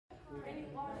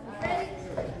Ready?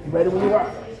 Ready when you are.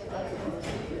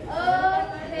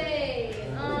 Okay.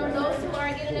 Those who are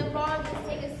getting involved, just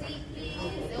take a seat,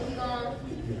 please. And we're going to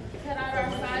cut out our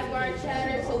sidebar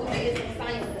chatter so we can get some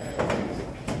science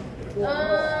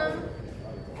done.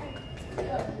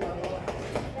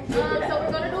 So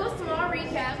we're going to do a small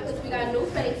recap because we got new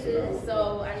faces.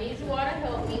 So I need you all to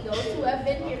help me. Those who have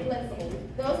been here,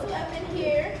 those who have been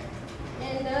here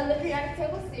and done the periodic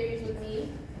table series with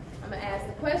me, I'm going to ask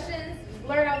the questions,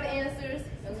 blurt out the answers,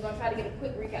 and we're going to try to get a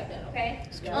quick recap done, okay?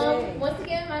 Once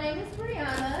again, my name is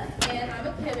Brianna, and I'm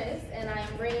a chemist, and I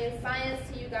am bringing science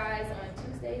to you guys on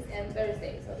Tuesdays and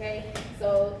Thursdays, okay?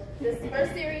 So this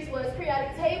first series was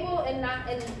periodic table, and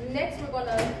next we're going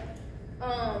to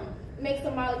make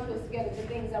some molecules together, the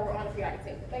things that were on the periodic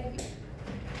table. Thank you.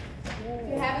 If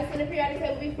you haven't seen a periodic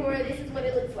table before, this is what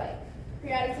it looks like.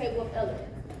 Periodic table of elements.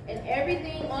 And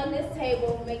everything on this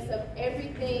table makes up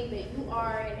everything that you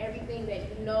are and everything that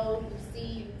you know, you see,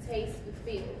 you taste, you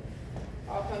feel.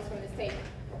 All comes from this table,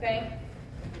 okay?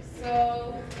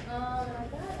 So, I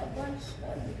got a bunch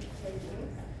of tables.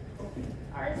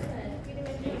 Arson, can you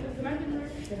make it?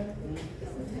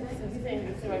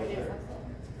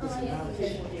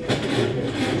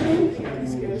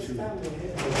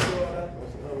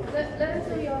 Let us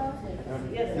know, y'all.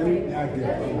 Yes, Let me get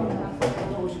it.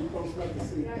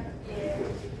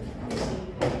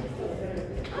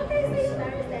 Okay, see you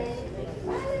Thursday.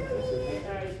 Bye, little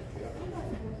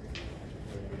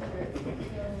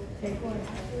Take one.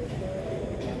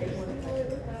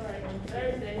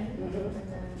 Thursday.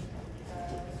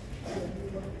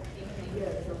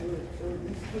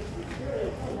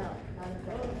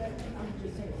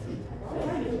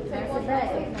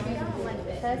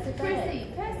 Pass it back. Chrissy,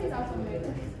 pass these off to me.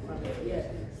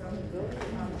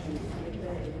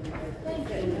 Thank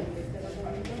you.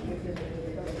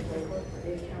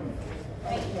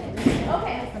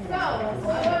 Okay, so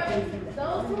for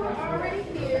those who are already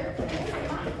here.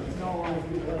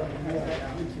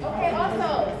 Okay, also,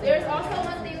 there's also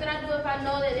one thing that I do if I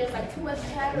know that there's like too much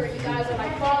chatter and you guys are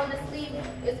like falling asleep.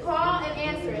 It's call and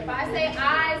answer. If I say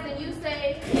eyes, then you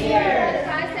say ears. If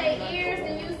I say ears,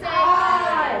 then you say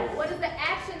eyes. What is the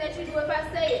action that you do if I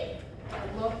say it?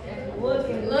 Look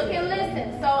and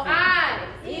listen. So eyes,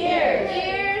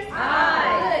 ears,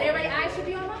 eyes. Good. Everybody, eyes should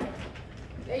be on mine.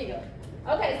 There you go.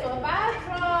 Okay, so if I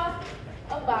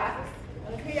draw a box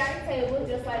on a periodic table,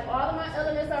 just like all of my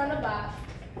elements are in the box,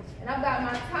 and I've got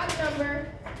my top number.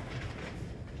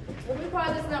 What do we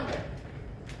call this number?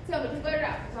 Tell me, just blurt it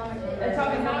out.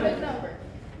 Atomic number.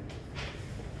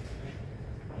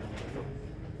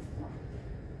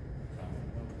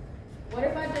 What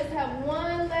if I just have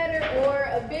one letter or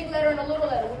a big letter and a little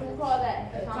letter? What do we call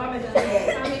that? Atomic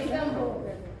symbol.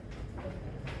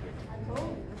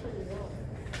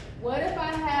 What if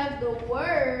I have the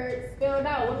word spelled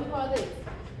out? What do we call this?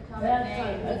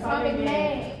 Atomic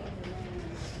name.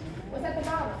 What's at the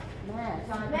bottom? Mass.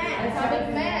 Atomic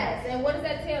mass. And what does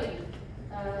that tell you?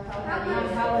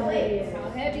 How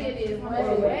heavy it is. How much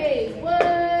it weighs.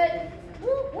 What?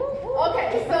 Okay,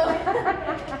 so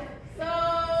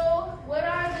what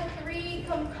are the three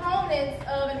components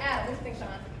of an atom? What do you think,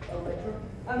 Sean?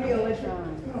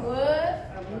 Electrons. What?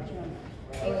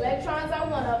 Electrons are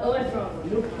one of them. Electrons.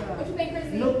 What you think,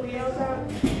 Chrissy?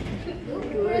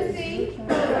 Chrissy.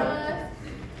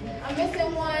 I'm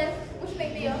missing one. What you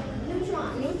think, Theo?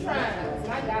 Neutrons.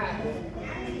 My God.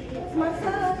 My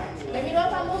son. Let me know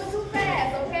if I'm moving too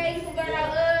fast, okay? You can blurt out,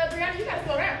 Brianna, you gotta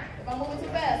slow down if I'm moving too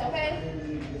fast, okay?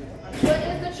 What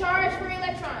is the charge for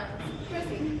electrons?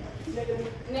 Chrissy?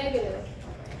 Negative.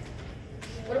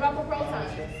 What about for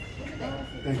protons?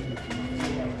 Thank you.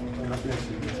 God bless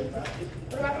you.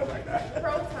 What about for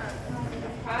protons?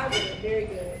 Positive. Very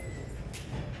good.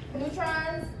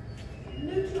 Neutrons?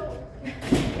 Neutral.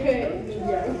 Good.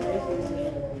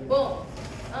 Boom.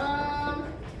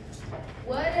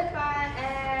 What if I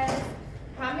ask,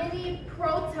 how many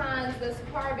protons does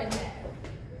carbon have?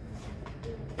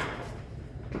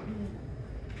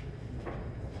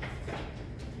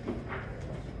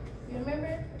 You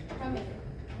remember? How many?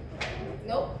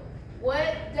 Nope.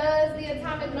 What does the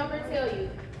atomic number tell you?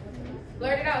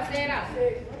 Blurt it out. Say it out.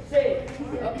 6.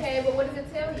 Okay, but what does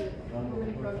it tell you?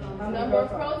 Number of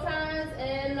protons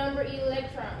and number of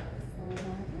electrons.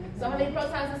 So how many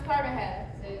protons does carbon have?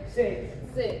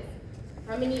 6.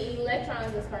 How many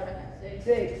electrons does carbon have?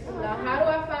 6. Now, how do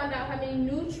I find out how many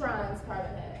neutrons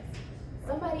carbon has?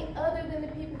 Somebody other than the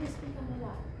people who speak on the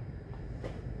lot.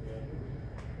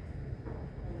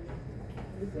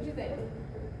 What do you think?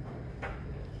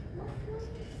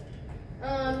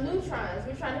 Neutrons.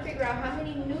 We're trying to figure out how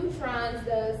many neutrons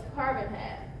does carbon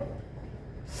have.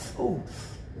 Ooh.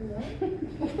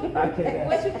 I can't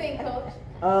What answer. you think, Coach?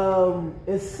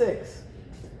 It's 6.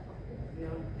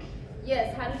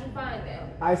 Yes, how did you find that?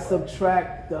 I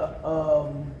subtract the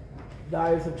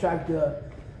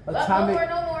atomic.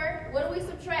 No more. What do we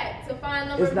subtract to find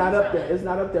number It's of not up neutrons? there. It's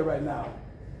not up there right now.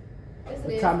 Yes,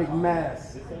 it is. Atomic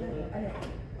mass.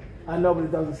 I know, but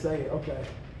it doesn't say it. Okay.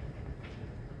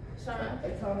 Sean,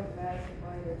 Atomic mass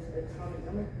minus atomic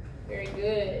number. very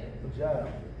good. Good job.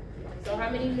 So how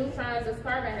many neutrons does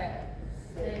carbon have?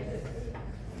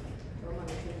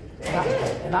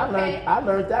 And I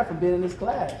learned that from being in this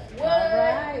class. What?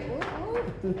 Right.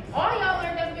 All y'all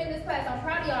learned that from in this class. I'm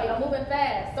proud of y'all. Y'all moving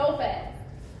fast, so fast.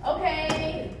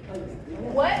 Okay.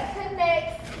 What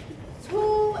connects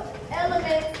two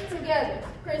elements together?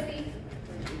 Chrissy?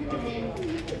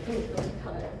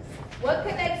 What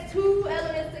connects two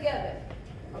elements together?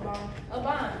 A bomb. A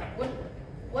bond.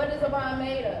 What is a bond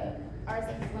made of?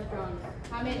 Arson? Electrons.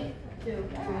 How many? 2.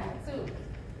 Two.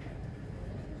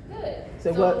 Good.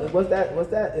 So what's that?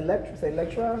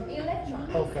 Electron?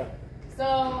 Electrons. Okay. So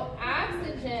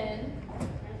oxygen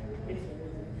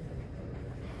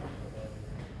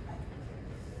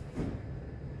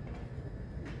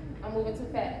I'm moving too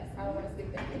fast. I don't want to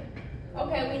stick that in.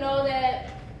 Okay, we know that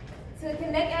to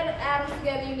connect atoms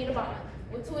together you need a bond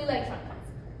with 2 electrons.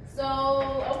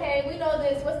 So, okay, we know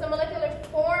this. What's the molecular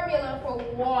formula for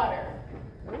water?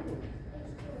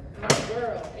 My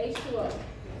girl, H2O.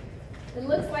 It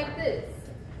looks like this.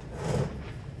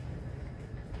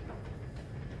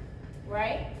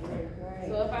 Right?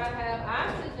 So if I have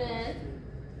oxygen,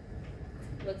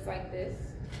 looks like this.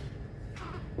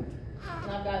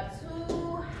 And I've got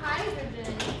 2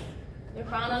 hydrogens. They're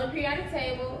found on the periodic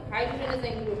table. Hydrogen is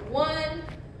in group 1.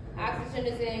 Oxygen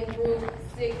is in group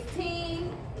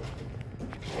 16.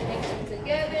 Mix them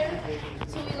together.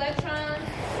 2 electrons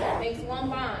makes 1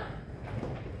 bond.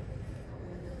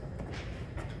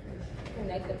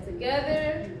 Connect them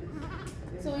together.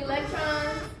 2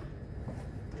 electrons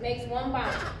makes 1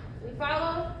 bond. We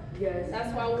follow? Yes.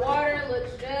 That's why water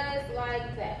looks just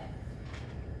like that.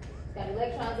 It's got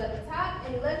electrons at the top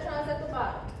and electrons at the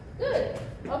bottom. Good.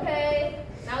 Okay,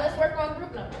 now let's work on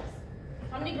group numbers.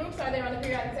 How many groups are there on the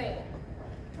periodic table?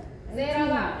 Say it out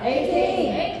loud.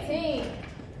 18. 18.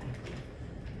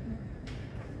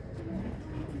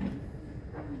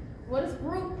 What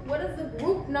does the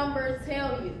group number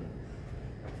tell you?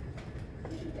 What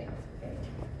do you think?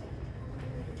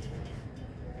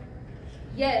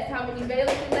 Yes, how many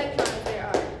valence electrons there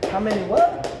are. How many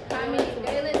what? How many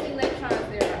valence electrons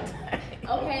there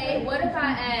are. Okay, what if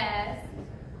I ask,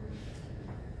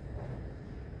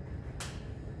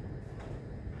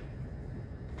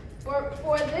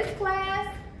 for this class,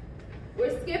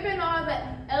 we're skipping all the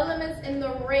elements in the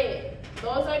red.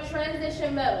 Those are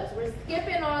transition metals. We're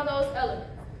skipping all those elements,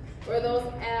 or those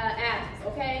atoms,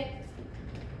 okay?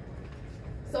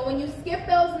 So when you skip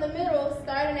those in the middle,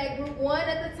 starting at group 1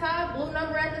 at the top, blue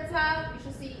number at the top, you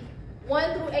should see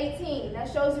 1 through 18. That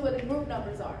shows you where the group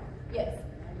numbers are. Yes?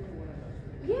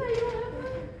 Yeah, you don't have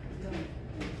one?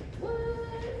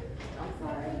 What? I'm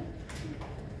sorry.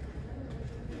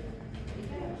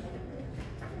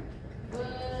 But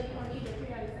you don't need the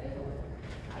periodic table.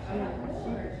 I should have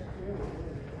more.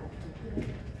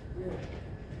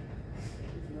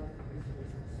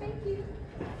 Thank you.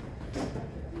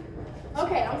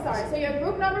 Okay, I'm sorry. So your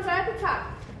group numbers are at the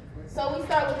top. So we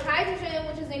start with hydrogen,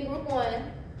 which is in group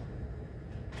 1.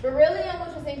 Beryllium,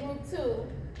 which is in group 2.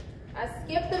 I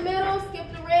skip the middle,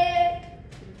 skip the red.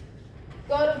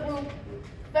 Go to group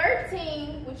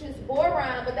 13, which is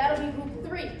boron, but that'll be group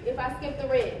 3 if I skip the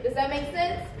red. Does that make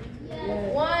sense?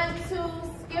 Yes. 1, 2,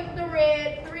 skip the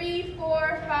red. 3,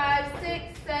 4, 5,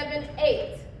 6, 7,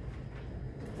 8.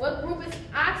 What group is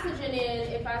oxygen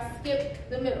in if I skip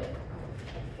the middle?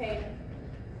 Okay.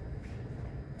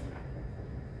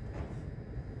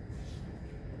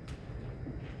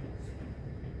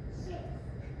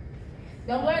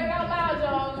 Don't blurt it out loud,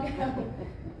 y'all.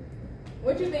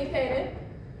 What you think, Kaden?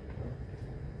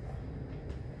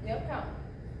 Yep, count.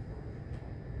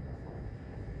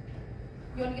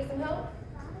 You want to get some help?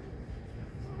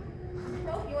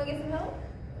 No? You want to get some help?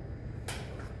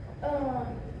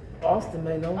 Austin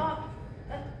may know.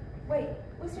 Wait,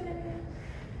 what's your name again?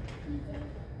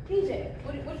 PJ.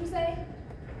 What did you say?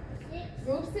 6.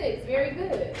 Group 6, very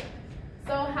good.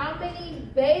 So how many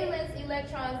valence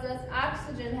electrons does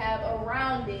oxygen have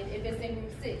around it if it's in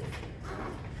group 6?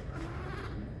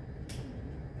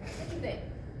 What do you think?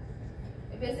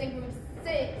 If it's in group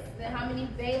 6, then how many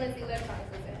valence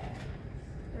electrons does it have?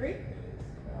 3?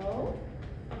 No.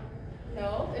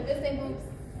 No. If it's in group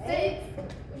 6,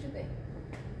 what you think?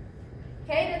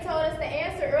 Kaden told us the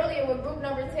answer earlier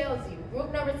tells you.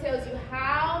 Group number tells you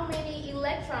how many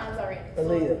electrons are in it.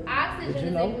 Aaliyah, So oxygen did you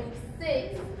is know? in group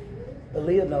 6.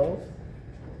 Aaliyah knows.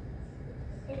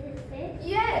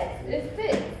 Yes, it's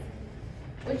 6.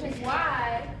 Which is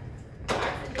why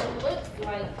oxygen looks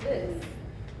like this.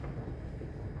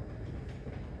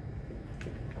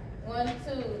 1,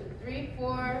 2, 3,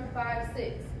 4, 5,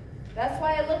 6. That's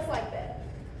why it looks like that.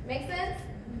 Make sense?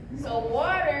 So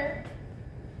water,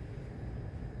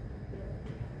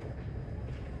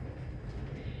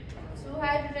 two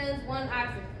hydrogens, 1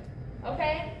 oxygen.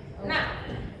 Okay? Now,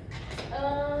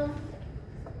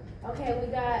 okay, we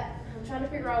got, I'm trying to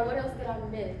figure out what else did I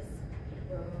miss.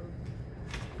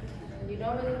 You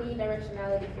don't really need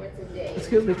directionality for today.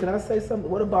 Excuse me, can I say something?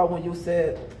 What about when you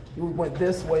said you went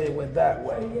this way and went that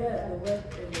way?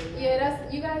 Yeah,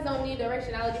 that's, you guys don't need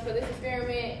directionality for this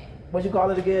experiment. What you call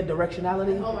it again?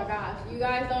 Directionality? Oh my gosh, you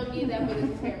guys don't need that for this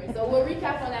experiment. So we'll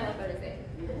recap on that on Thursday.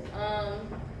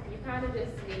 You kind of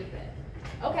just need that.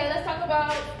 Okay, let's talk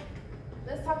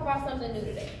about something new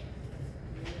today.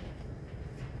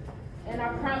 And I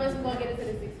promise we're gonna get into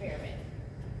this experiment.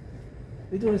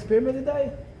 We doing experiment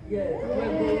today? Yeah.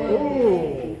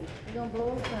 Ooh. You're gonna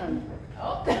blow some.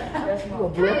 Oh, That's You gonna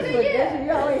blow Kinda, it? yeah.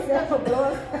 You always say for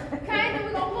blow. Kinda,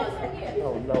 we're gonna blow some here.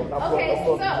 Oh no, not Okay,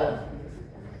 blow, so,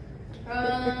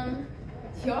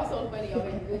 y'all so funny over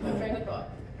here, good train of thought.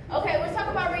 Okay, we're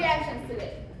talking about reactions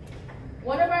today.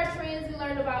 One of our trends we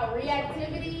learned about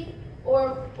reactivity,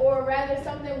 or rather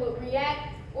something would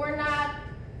react or not.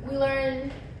 We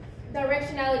learned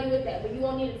directionality with that, but you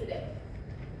won't need it today.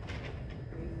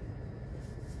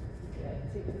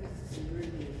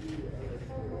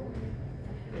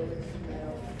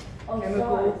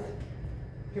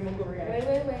 Chemical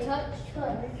Wait. Touch.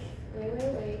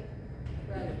 Wait.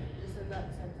 Right. Just a nut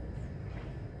sentence.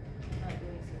 Not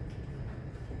doing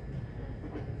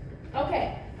something. Okay,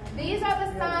 these are the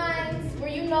signs where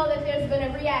you know that there's been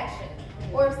a reaction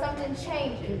or if something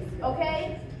changes,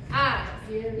 okay? Eyes.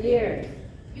 Ears.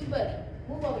 You buddy,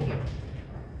 move over here.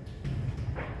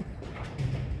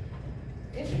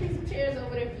 There should be some chairs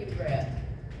over there for you to grab.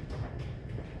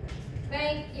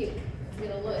 Thank you.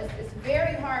 It's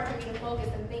very hard for me to focus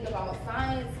and think about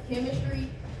science, chemistry,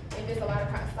 and just a lot of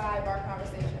sidebar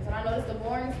conversations. And I know it's the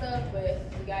boring stuff, but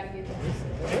we gotta get this.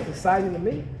 It's exciting to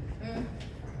me.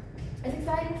 It's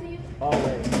exciting to you?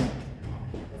 Always.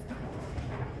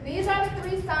 These are the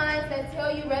 3 signs that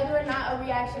tell you whether or not a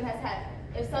reaction has happened.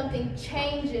 If something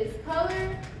changes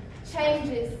color,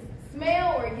 changes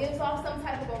smell, or gives off some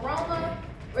type of aroma,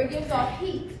 or gives off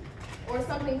heat, or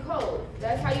something cold.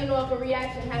 That's how you know if a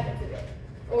reaction happened today,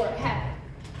 or happened.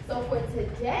 So for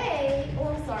today,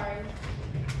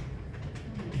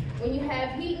 when you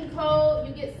have heat and cold,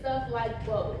 you get stuff like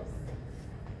bubbles.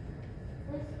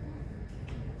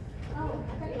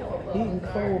 Heat and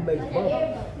cold makes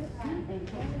bubbles.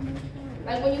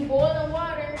 Like when you boil in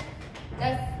water,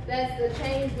 that's the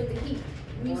change with the heat.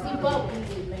 When you see bubbles,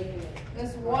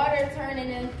 it's water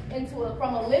turning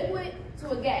from a liquid to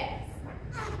a gas.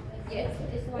 Yes.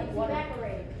 It's like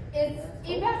evaporating. It's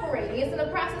evaporating. It's in the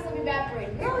process of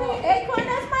evaporating. Acorn,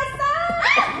 that's my son.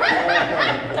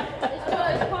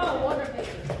 It's called water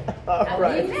vapor. All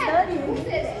right. Exactly. Who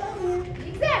said that?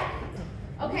 Exactly.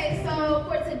 Okay, so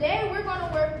for today, we're going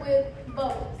to work with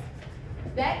bubbles.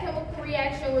 That chemical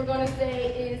reaction we're going to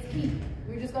say is heat.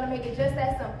 We're just going to make it just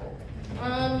that simple.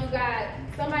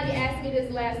 Somebody asked me this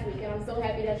last week, and I'm so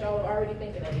happy that y'all are already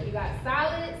thinking of it. You got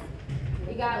solids,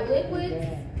 you got liquids,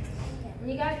 and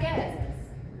you got gases.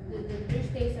 The 3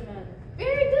 states of matter.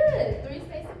 Very good. 3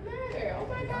 states of matter. Oh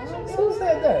my gosh. Who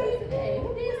said that?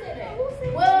 Who did say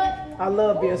that? Well, I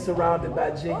love being surrounded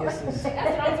by geniuses.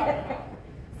 that's what I'm talking about.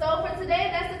 So for today,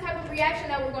 that's the type of reaction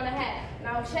that we're going to have.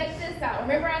 Now check this out.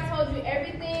 Remember I told you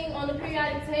everything on the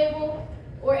periodic table,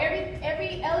 or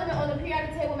every element on the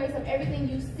periodic table makes up everything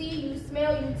you see, you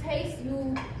smell, you taste,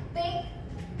 you think.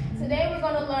 Today we're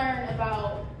going to learn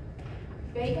about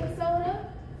baking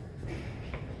soda.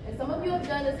 And some of you have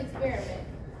done this experiment.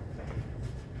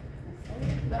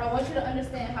 But I want you to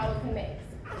understand how it connects.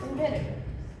 And vinegar.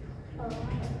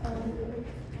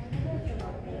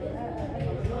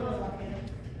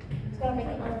 It's gonna make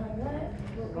it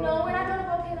what? No, we're not doing a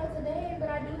volcano today, but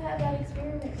I do have that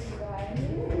experiment for you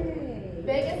guys.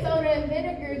 Baking soda and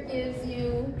vinegar gives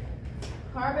you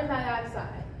carbon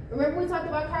dioxide. Remember we talked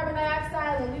about carbon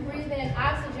dioxide? When we breathe in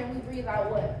oxygen, we breathe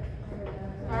out what?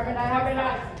 Carbon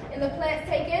dioxide. And the plants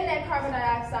take in that carbon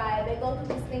dioxide, they go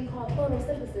through this thing called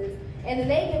photosynthesis, and then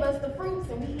they give us the fruits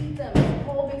and we eat them. It's a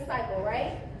whole big cycle,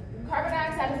 right? Carbon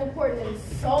dioxide is important in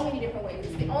so many different ways.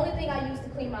 It's the only thing I use to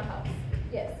clean my house.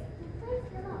 Yes?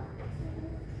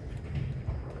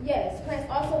 Yes, plants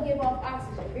also give off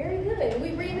oxygen. Very good.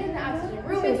 We breathe in the oxygen.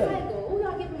 Rubik's cycle. Oh,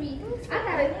 y'all giving me. I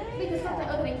gotta think of something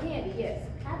other than candy. Yes.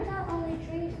 I thought only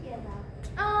trees give out.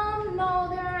 No,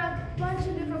 there are a bunch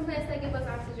of different plants that give us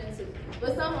oxygen too.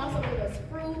 But some also give us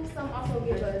fruit. Some also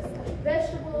give us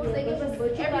vegetables. They give us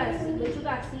everything. But you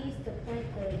got seeds to plant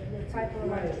the type of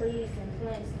like trees and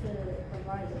plants to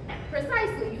provide them.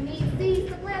 Precisely. You need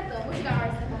seeds to plant them. What you got,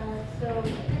 Arson? So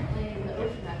in the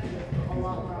ocean, I think a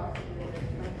lot more oxygen than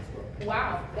plants.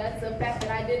 Wow, that's a fact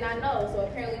that I did not know. So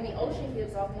apparently the ocean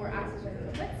gives off more oxygen than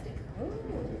the plants do.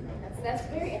 That's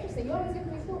very interesting. You always give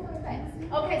me cool fun facts.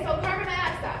 Okay, so carbon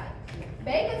dioxide,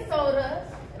 baking soda,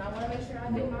 and I want to make sure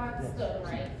I do my stuff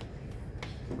right.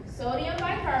 Sodium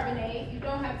bicarbonate. You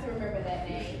don't have to remember that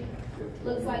name.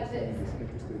 Looks like this.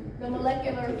 The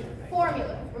molecular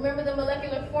formula. Remember the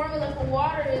molecular formula for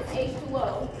water is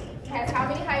H2O. It has how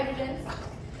many hydrogens?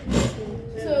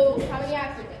 2. How many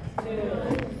oxygens?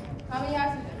 2. How many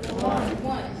oxygens?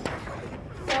 1.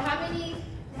 So how many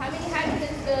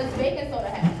hydrogens does baking soda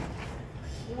have?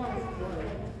 1.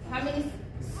 How many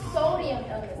sodium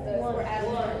elements does we're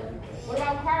adding? 1. What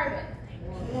about carbon?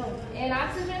 1. And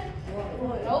oxygen?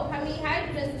 1. Nope. How many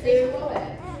hydrogens does H2O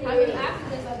have? How many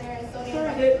oxygens are there in sodium?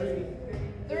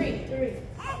 3.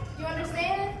 You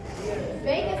understand?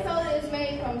 Baking soda is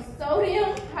made from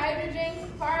sodium,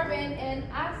 hydrogen, carbon, and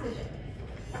oxygen.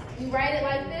 You write it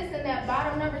like this, and that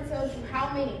bottom number tells you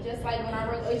how many. Just like when I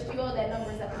wrote H2O, that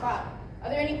number is at the bottom. Are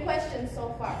there any questions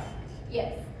so far?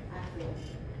 Yes.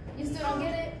 You still don't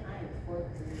get it?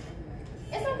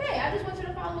 It's okay. I just want you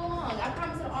to follow along. I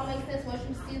promise it'll all make sense once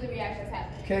you see the reactions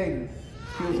happen. Kaden,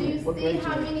 excuse Do me. you What see grade you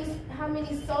how in? many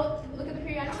look at the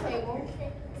periodic table.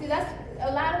 See, that's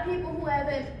a lot of people who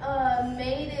haven't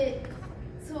made it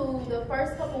to the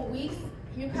first couple weeks.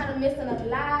 You're kind of missing a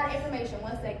lot of information.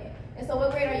 1 second. And so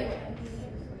what grade are you in?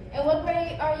 And what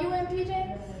grade are you in,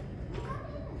 PJ?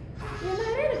 You're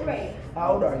not in a grade.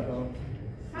 How old are you?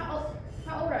 How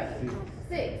old are you?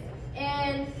 6.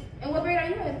 And what grade are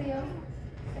you in, Theo?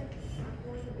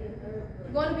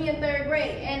 You're going to be in 3rd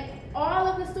grade. And all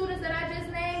of the students that I just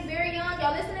named, very young,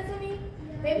 y'all listening to me?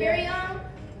 They're very young.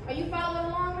 Are you following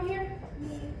along over here?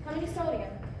 How many sodium?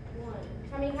 1.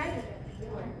 How many hydrogen?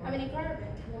 1. How many carbon?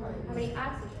 1. How many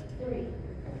oxygen? 3.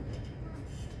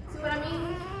 See what I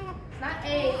mean? It's not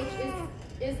age,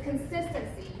 it's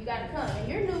consistency. You gotta come. And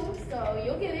you're new, so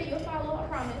you'll get it, you'll follow, I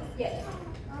promise. Yes.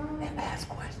 Ask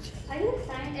questions. Are you a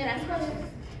science And that's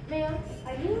questions. Ma'am?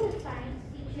 Are you a science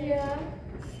teacher? Yeah.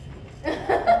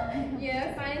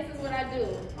 Yeah, science is what I do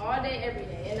all day, every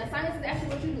day. And the science is actually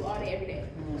what you do all day, every day.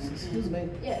 Excuse me.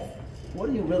 Yes. What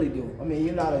do you really do? I mean,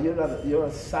 you're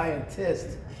a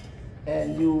scientist,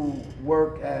 and you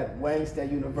work at Wayne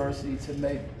State University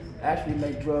to actually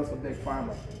make drugs for Big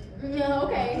Pharma. Yeah,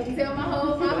 okay. Tell my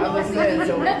whole I'm just saying,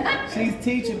 so she's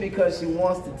teaching because she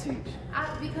wants to teach.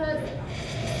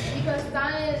 Because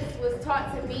science was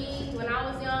taught to me when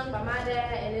I was young by my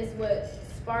dad, and it's what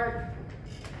sparked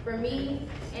for me.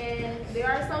 And there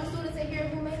are some students in here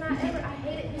who may not ever. I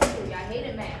hated history, I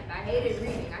hated math, I hated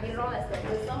reading, I hated all that stuff.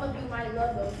 But some of you might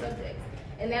love those subjects,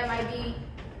 and that might be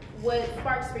what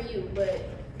sparks for you. But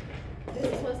this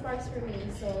is what sparks for me,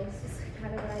 so this is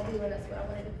kind of what I do, and that's what I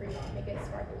wanted to bring on, make it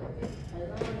spark a little bit.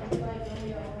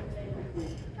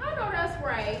 I know that's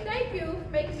right. Thank you for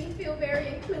making me feel very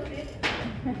included.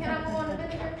 Can I move on to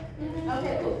vinegar?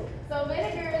 Okay, cool. So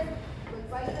vinegar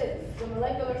looks like this, the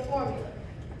molecular formula.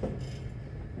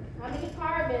 How many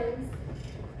carbons?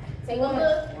 Take a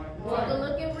look. Take a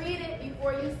look and read it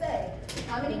before you say.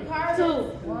 How many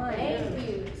carbons? 2. Thank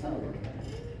you. 2.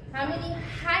 How many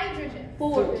hydrogens?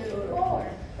 4.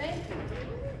 4. Thank you.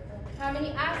 How many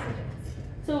oxygens?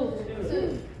 2.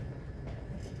 2.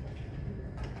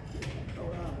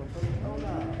 Hold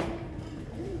on.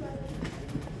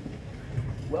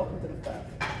 Welcome to the family.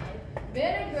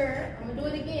 Vinegar, I'm gonna do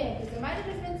it again because it might have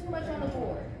just been too much on the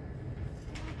board.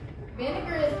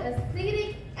 Vinegar is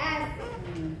acetic acid.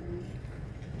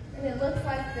 And it looks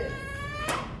like this.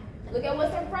 Look at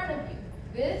what's in front of you.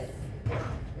 This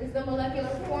is the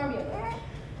molecular formula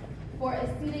for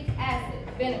acetic acid,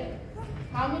 vinegar.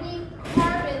 How many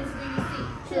carbons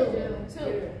do you see?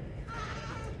 2.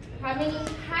 How many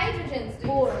hydrogens do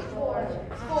you see?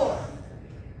 4.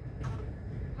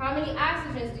 How many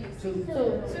oxygens do you see? 2.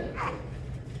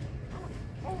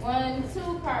 1,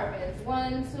 2 carbons.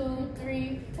 1, 2,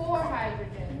 3, 4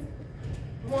 hydrogens.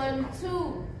 1,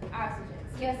 2 oxygens.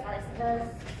 Yes, Arson.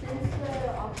 Since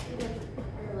the oxygen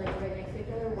are like right next to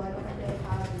each other, why don't they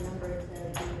have the numbers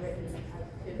that be written as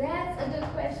 2? That's a good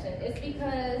question. It's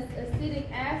because acetic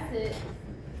acid,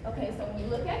 okay, so when you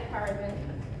look at carbon,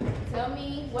 Tell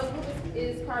me what group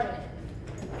is carbon in?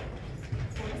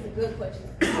 That's a good question.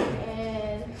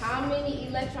 And how many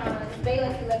electrons,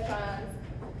 valence electrons,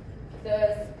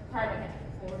 does carbon have?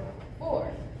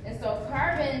 4. And so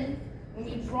carbon, when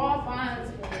you draw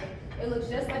bonds for it, it looks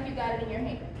just like you got it in your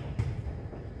hand.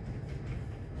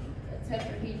 A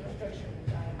tetrahedral structure,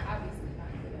 which I am obviously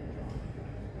not good at drawing.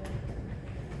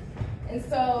 And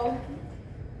so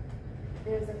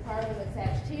there's a carbon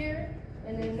attached here,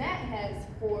 and then that has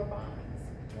 4 bonds.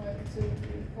 1, 2, 3,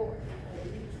 4.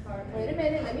 Wait a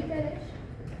minute, let me finish.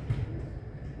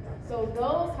 So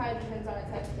those hydrogens are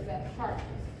attached to that carbon.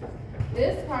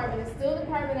 This carbon is still the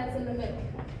carbon that's in the middle.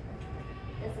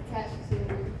 It's attached to.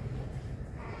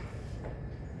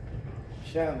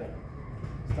 Shanley,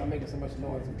 stop making so much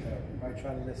noise up there. Everybody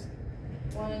try to listen.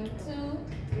 1, 2,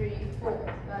 3, 4.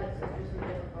 Got it, so there's some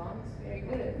different bonds. Very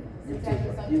good. You It's attached to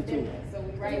too. something You too. different. So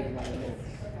we write it. Everybody knows.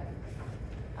 Okay.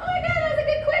 Oh my God, that was a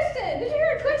good question. Did you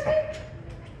hear a question?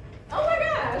 Oh my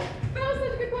gosh, that was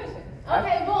such a good question.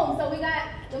 Okay, boom. So we got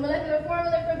the molecular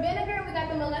formula for vinegar. We got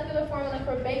the molecular formula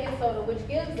for baking soda, which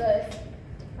gives us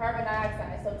carbon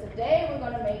dioxide. So today we're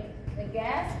going to make the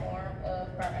gas form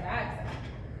of carbon dioxide.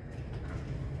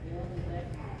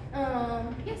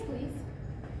 Yes, please.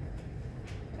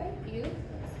 Thank you.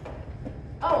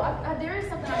 Oh, there is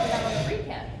something I forgot on the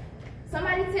recap.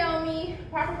 Somebody tell me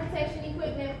proper protection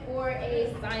equipment for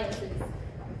a scientist.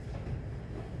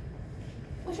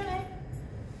 What's your name?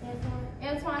 Antoine.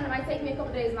 Antoine. It might take me a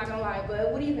couple days, not gonna lie,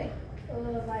 but what do you think?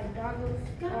 Like goggles.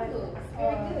 Goggles.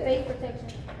 Very good. Face protection.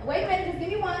 Wait a minute, just give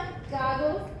me one.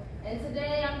 Goggles. And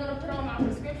today I'm gonna put on my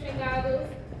prescription goggles.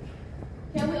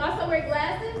 Can we also wear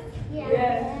glasses? Yeah.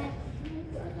 Yes.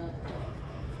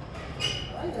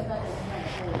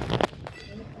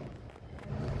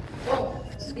 Boom.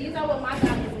 These are what my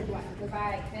goggles look like because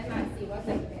I cannot see. 1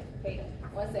 second, Kate.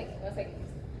 1 second. 1 second.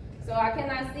 So I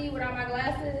cannot see without my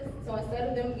glasses. So instead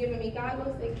of them giving me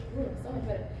goggles, they so much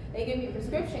better. They give me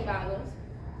prescription goggles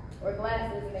or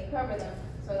glasses and they cover them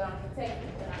so that I'm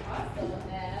protected. But I also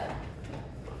have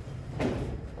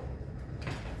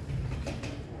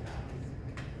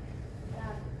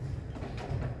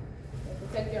they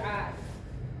protect your eyes.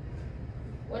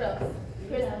 What else?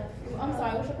 Chris, I'm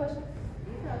sorry, what's your question?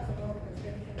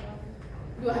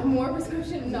 Do I have more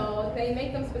prescription? No, they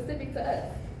make them specific to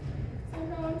us. Oh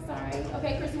no, I'm sorry.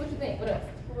 Okay, Chrissy, what you think? What else?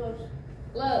 Gloves.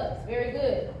 Gloves, very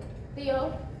good.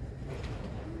 Theo?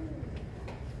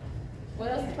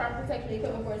 What else is proper protection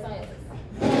equipment for a scientist?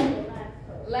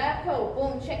 Lab coat,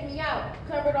 boom, check me out.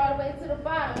 Covered all the way to the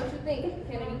bottom. What you think,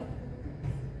 Kennedy?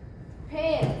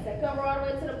 Pants that cover all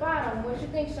the way to the bottom. What you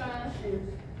think, Sean? Shoes.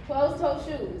 Closed-toe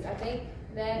shoes. I think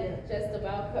that just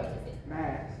about covers it.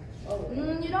 Mask.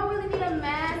 You don't really need a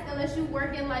mask unless you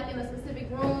work in like in a specific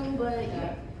room, but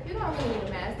you don't really need a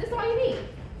mask. That's all you need.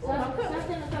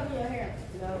 Something to cover your hair.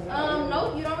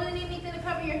 Nope, you don't really need anything to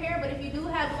cover your hair, but if you do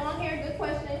have long hair, good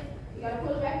question. You gotta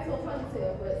pull it back to a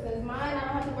ponytail. But since mine, I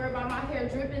don't have to worry about my hair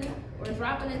dripping or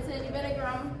dropping into any vinegar.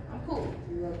 I'm cool.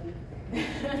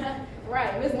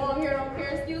 Right, Miss Long Hair don't care,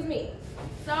 excuse me.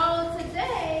 So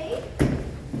today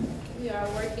we are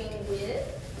working with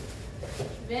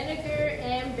vinegar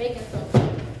and baking soda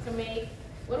to make,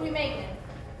 what are we making?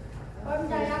 Carbon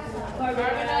dioxide.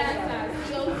 Carbon dioxide,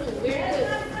 CO2, very good.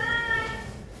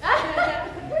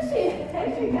 Where's she at?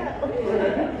 Where'd she go?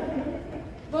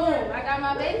 Boom, I got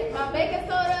my baking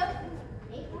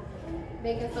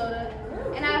soda,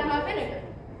 and I have my vinegar.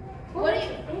 What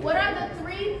are the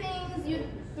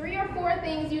 3 or 4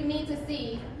 things you need to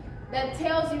see that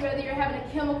tells you whether you're having a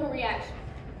chemical reaction?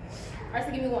 All right,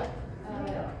 so give me one.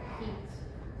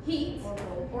 Heat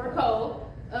or cold.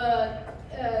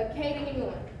 Katie, give me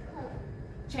one.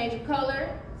 Change of color.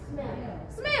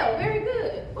 Smell, very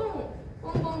good. Boom,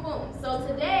 boom, boom, boom. So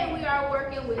today we are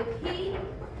working with heat.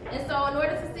 And so in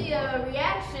order to see a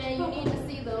reaction, you need to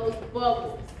see those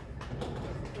bubbles.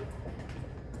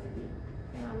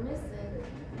 And I'm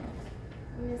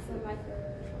missing like a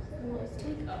little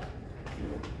sweet. Oh,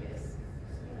 yes.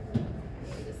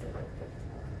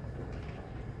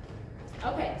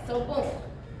 Okay, so boom.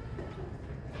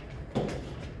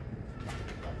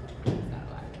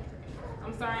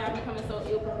 I'm sorry I'm becoming so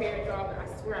ill-prepared, y'all, but I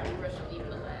swear I be rushing leaving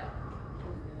the lab.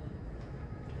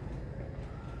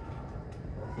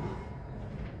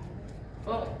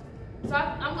 Boom. So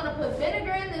I'm gonna put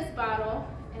vinegar in this bottle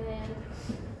and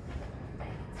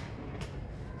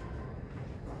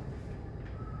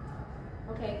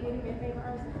okay, can you do me a favor,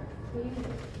 Arson? Can you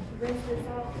rinse this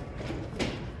off?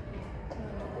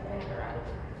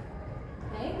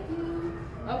 Thank you.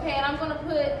 Okay, and I'm gonna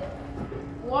put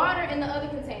water in the other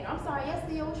container. I'm sorry, yes,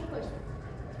 Theo, what's your question?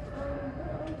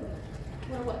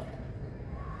 what?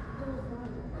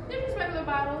 They're just regular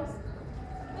bottles.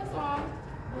 That's all.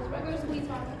 Just regular squeeze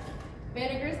bottles.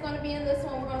 Vinegar is going to be in this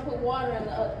one. We're going to put water in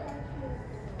the other.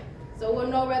 So we'll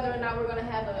know whether or not we're going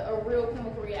to have a real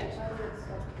chemical reaction.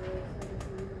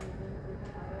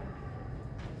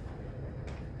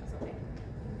 That's okay.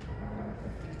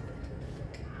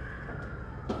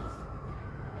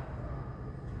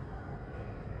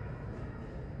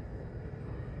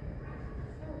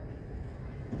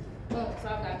 Boom. So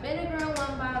I've got vinegar in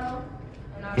one bottle,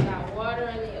 and I've got water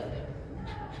in the other.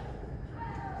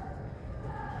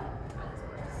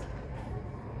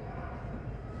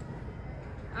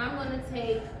 I'm going to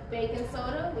take baking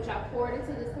soda, which I poured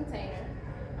into this container.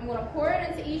 I'm going to pour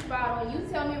it into each bottle, and you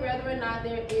tell me whether or not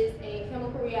there is a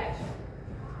chemical reaction.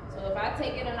 So if I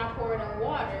take it and I pour it in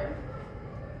water,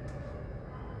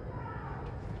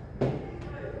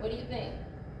 what do you think?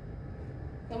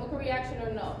 Chemical reaction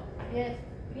or no? Yes.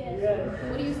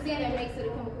 What do you see that makes it a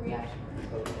chemical reaction?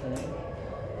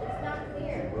 It's not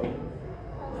clear.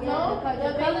 No, because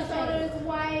the the color baking soda is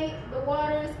white, the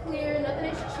water is clear, nothing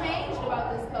has changed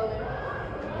about this color.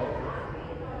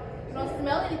 You don't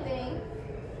smell anything.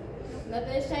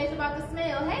 Nothing has changed about the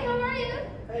smell. Hey, how are you?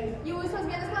 Hey. You were supposed to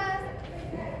be in this class?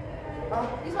 Huh?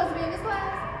 You supposed to be in this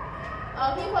class?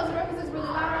 Can you close the door because it's really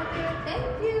loud right there? Thank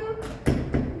you.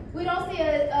 We don't see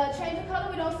a change in color.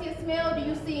 We don't see a smell. Do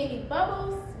you see any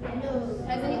bubbles? No.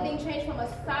 Has anything changed from a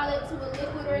solid to a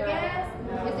liquid or a gas?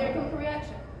 No. Is there a chemical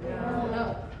reaction?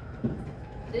 No.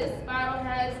 This bottle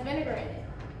has vinegar in it.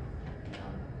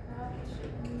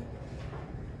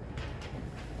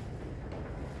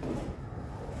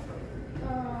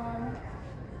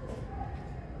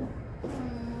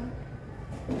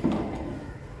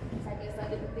 I guess I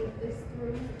didn't think this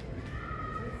through.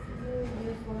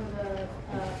 Use one of the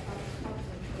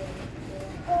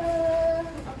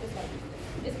I'm just gonna use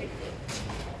this. It's pretty thick.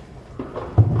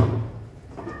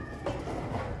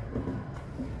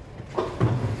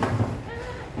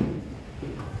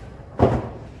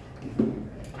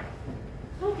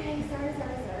 Okay, sorry.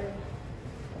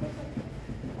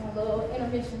 Little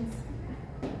intermissions.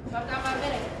 So I've got my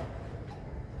vinegar.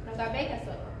 And I've got baking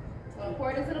soda. So I'm gonna pour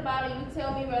it into the bottle. You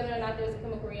tell me whether or not there's a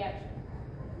chemical reaction.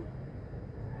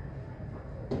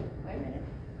 Wait a minute.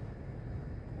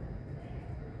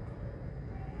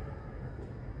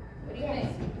 What do you think?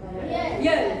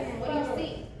 Yes. What do you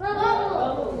see?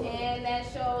 Bubbles. And that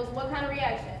shows what kind of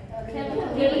reaction? Chemical.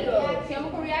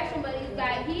 Chemical reaction, but you've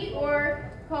got heat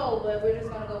or cold, but we're just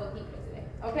gonna go with heat for today.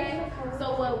 Okay?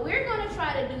 So what we're gonna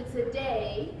try to do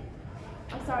today,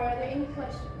 I'm sorry, are there any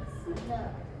questions? No.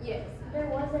 Yes. There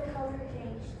was a color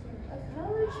change A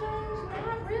color change?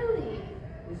 Not really.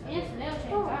 And smell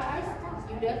change.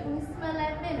 You definitely smell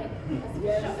that vinegar. That's for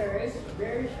Yes, sure. sir. It's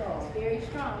very strong. Very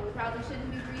strong. We probably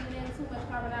shouldn't be breathing in too much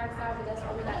carbon dioxide, but that's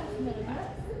why we got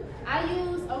humidifiers. I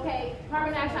use,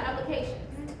 carbon dioxide applications.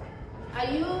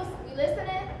 You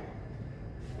listening?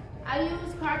 I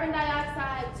use carbon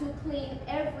dioxide to clean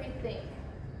everything.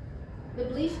 The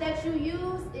bleach that you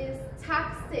use is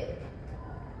toxic.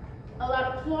 A lot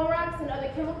of Clorox and other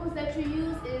chemicals that you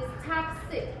use is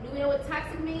toxic. Do we know what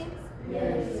toxic means?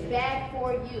 Yes. It's bad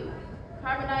for you.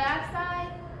 Carbon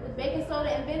dioxide with baking soda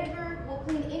and vinegar will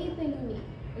clean anything you need.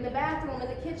 In the bathroom, in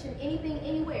the kitchen, anything,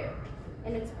 anywhere.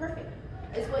 And it's perfect.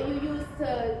 It's what you use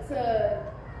to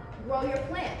grow your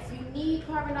plants. You need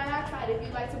carbon dioxide. If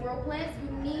you like to grow plants,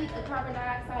 you need a carbon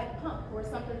dioxide pump or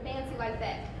something fancy like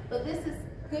that. But this is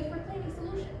good for cleaning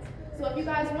solutions. So if you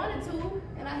guys wanted to,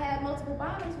 and I have multiple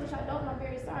bottles, which I don't, and I'm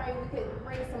very sorry, we could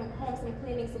bring some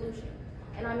cleaning solution.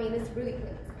 And I mean, it's really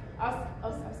clean. I'm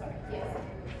sorry, yes.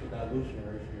 The dilution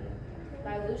ratio.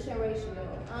 Dilution ratio.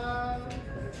 I'm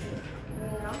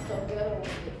so good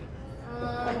with it. You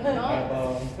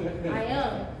don't, I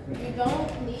am. You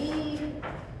don't need,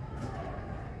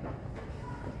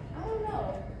 I don't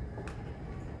know.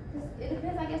 It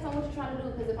depends, I guess, on what you're trying to do.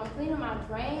 Because if I'm cleaning my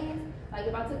drains, like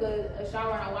if I took a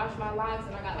shower and I washed my locks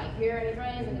and I got like hair in the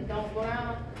drains and it don't go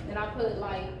down, then I put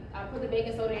the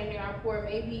baking soda in there. I pour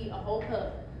maybe a whole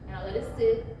cup and I let it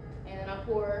sit, and then I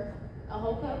pour a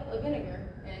whole cup of vinegar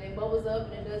and it bubbles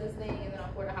up and it does its thing, and then I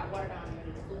pour the hot water down there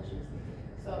and it's delicious.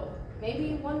 So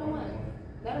maybe 1 to 1.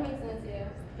 That'll make sense, yeah.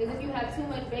 Because if you have too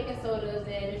much baking soda,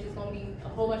 then it's just gonna be a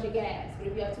whole bunch of gas. But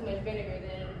if you have too much vinegar,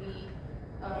 then it'll be.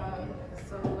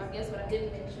 So I guess what I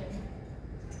didn't mention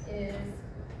is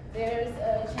there's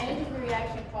a change in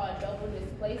reaction called double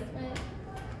displacement.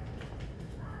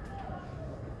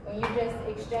 When you just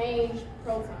exchange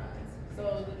protons,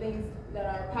 so the things that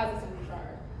are positively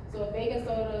charged. So a baking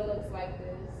soda looks like this.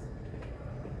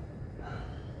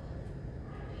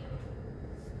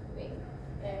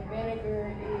 And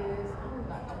Vinegar is, I'm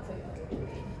not gonna tell you what it is.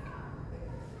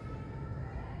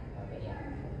 Okay, yeah,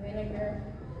 vinegar.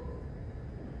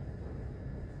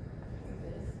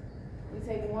 We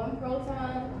take 1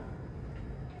 proton.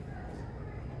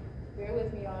 Bear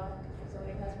with me, y'all. So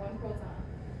it has 1 proton,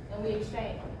 and we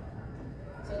exchange.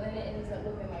 So then it ends up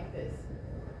looking like this.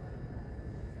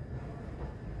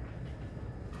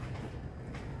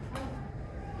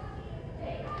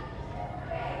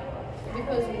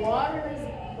 Because water's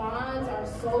bonds are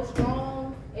so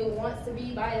strong, it wants to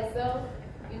be by itself.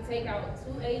 You take out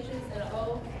 2 H's and an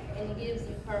O, and it gives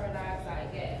you carbon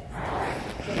dioxide gas.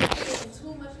 So if you put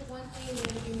too much of one thing, then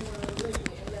you need more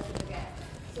liquid and less of the gas.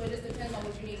 So it just depends on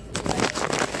what you need to do.